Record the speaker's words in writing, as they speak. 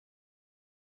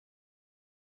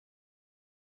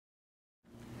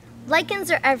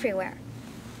Lichens are everywhere.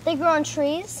 They grow on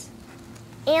trees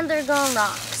and they grow on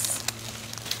rocks.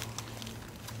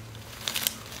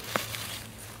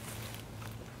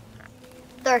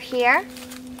 They're here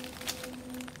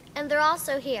and they're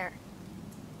also here.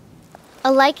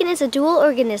 A lichen is a dual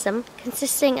organism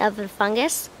consisting of a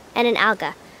fungus and an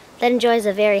alga that enjoys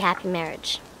a very happy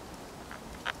marriage.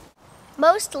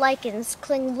 Most lichens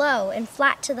cling low and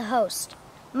flat to the host.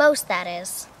 Most, that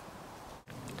is.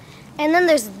 And then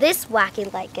there's this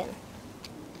wacky lichen.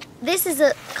 This is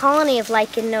a colony of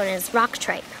lichen known as rock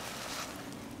tripe.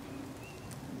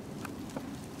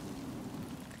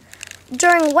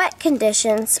 During wet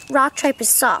conditions, rock tripe is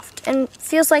soft and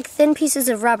feels like thin pieces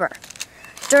of rubber.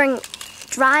 During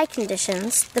dry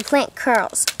conditions, the plant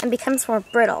curls and becomes more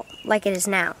brittle, like it is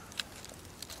now.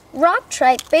 Rock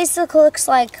tripe basically looks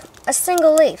like a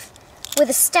single leaf with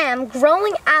a stem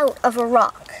growing out of a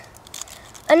rock.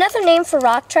 Another name for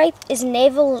rock tripe is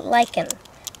navel lichen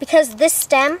because this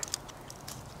stem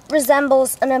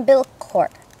resembles an umbilical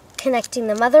cord connecting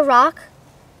the mother rock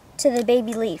to the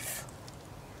baby leaf.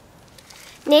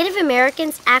 Native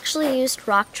Americans actually used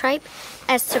rock tripe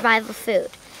as survival food,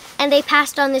 and they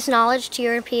passed on this knowledge to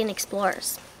European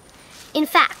explorers. In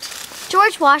fact,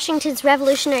 George Washington's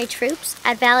Revolutionary troops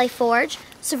at Valley Forge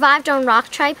survived on rock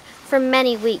tripe for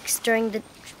many weeks during the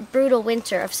brutal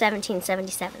winter of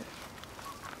 1777.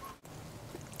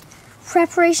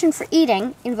 Preparation for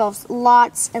eating involves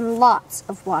lots and lots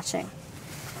of washing,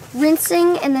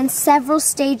 rinsing, and then several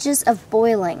stages of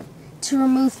boiling to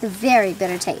remove the very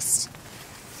bitter taste.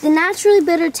 The naturally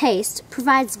bitter taste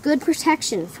provides good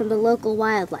protection from the local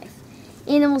wildlife.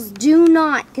 Animals do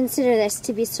not consider this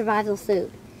to be survival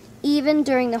food, even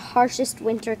during the harshest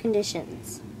winter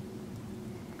conditions.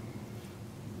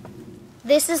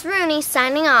 This is Roonie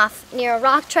signing off near a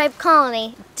rock tripe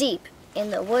colony deep in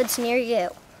the woods near you.